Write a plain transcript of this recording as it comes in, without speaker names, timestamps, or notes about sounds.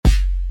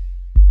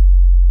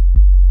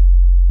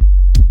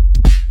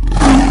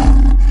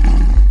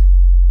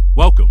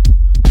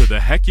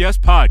Heck Yes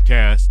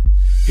Podcast.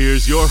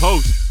 Here's your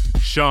host,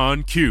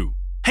 Sean Q.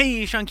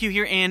 Hey, Sean Q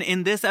here, and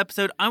in this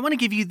episode, I want to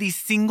give you the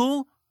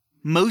single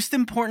most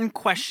important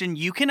question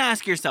you can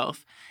ask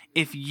yourself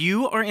if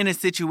you are in a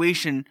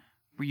situation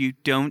where you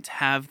don't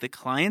have the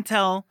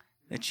clientele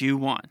that you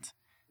want.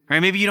 Right?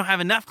 Maybe you don't have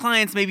enough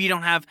clients, maybe you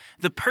don't have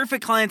the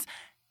perfect clients.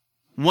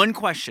 One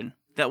question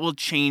that will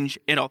change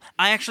it all.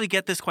 I actually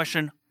get this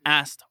question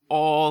asked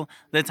all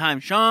the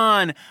time.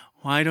 Sean,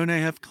 why don't I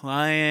have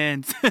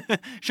clients?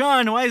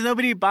 Sean, why is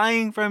nobody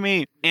buying from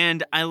me?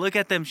 And I look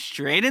at them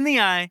straight in the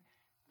eye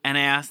and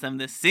I ask them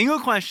this single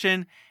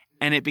question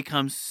and it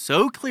becomes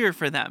so clear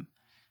for them.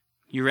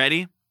 You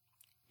ready?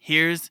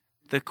 Here's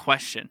the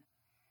question.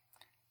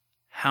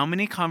 How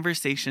many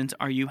conversations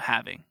are you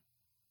having?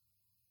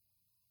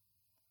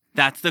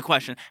 That's the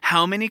question.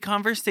 How many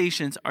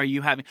conversations are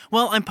you having?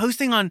 Well, I'm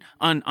posting on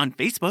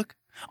Facebook,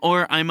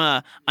 or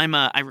I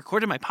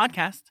recorded my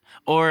podcast,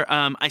 or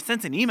I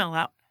sent an email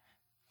out.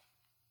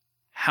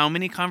 How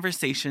many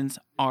conversations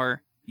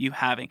are you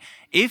having?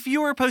 If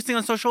you are posting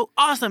on social,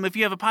 awesome. If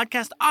you have a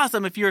podcast,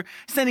 awesome. If you're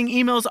sending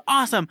emails,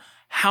 awesome.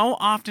 How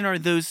often are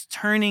those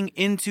turning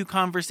into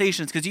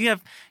conversations? Because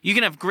you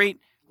can have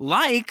great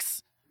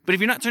likes, but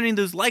if you're not turning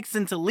those likes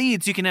into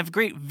leads, you can have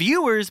great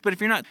viewers, but if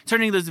you're not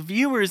turning those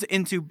viewers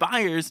into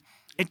buyers,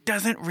 it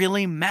doesn't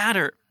really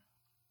matter.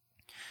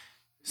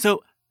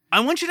 So I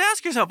want you to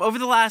ask yourself over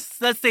the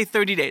last, let's say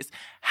 30 days,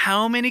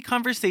 how many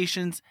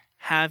conversations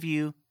have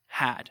you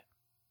had?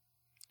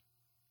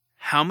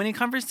 How many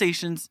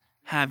conversations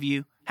have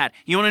you had?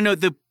 You want to know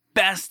the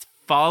best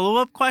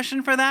follow-up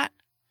question for that?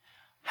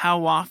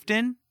 How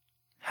often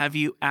have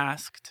you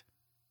asked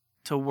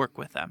to work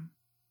with them?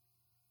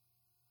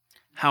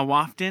 How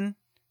often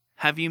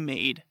have you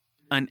made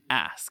an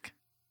ask?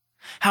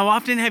 How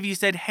often have you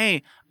said,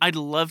 hey, I'd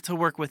love to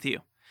work with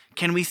you.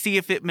 Can we see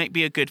if it might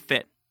be a good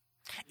fit?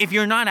 If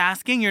you're not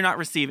asking, you're not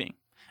receiving.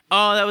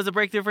 Oh, that was a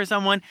breakthrough for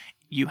someone.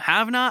 You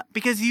have not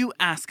because you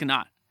ask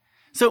not.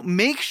 So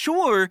make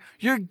sure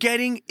you're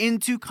getting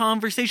into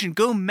conversation.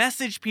 Go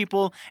message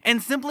people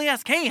and simply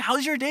ask, hey,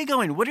 how's your day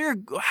going?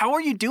 How are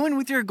you doing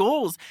with your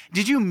goals?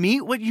 Did you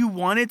meet what you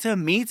wanted to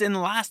meet in the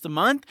last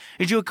month?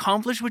 Did you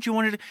accomplish what you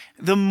wanted to?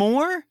 The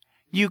more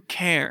you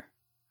care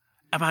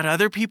about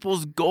other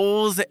people's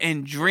goals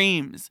and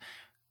dreams,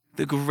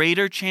 the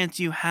greater chance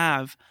you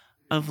have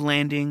of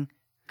landing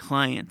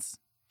clients.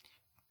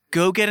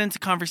 Go get into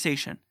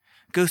conversation.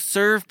 Go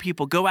serve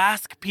people. Go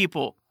ask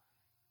people.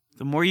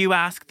 The more you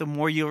ask, the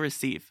more you'll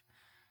receive.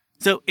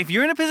 So if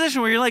you're in a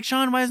position where you're like,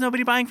 Sean, why is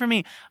nobody buying from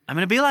me? I'm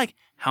going to be like,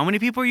 how many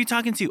people are you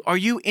talking to? Are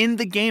you in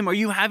the game? Are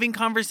you having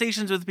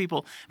conversations with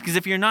people? Because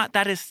if you're not,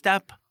 that is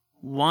step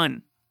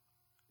one.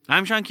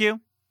 I'm Sean Q,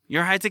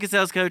 your high ticket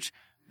sales coach.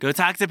 Go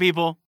talk to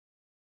people.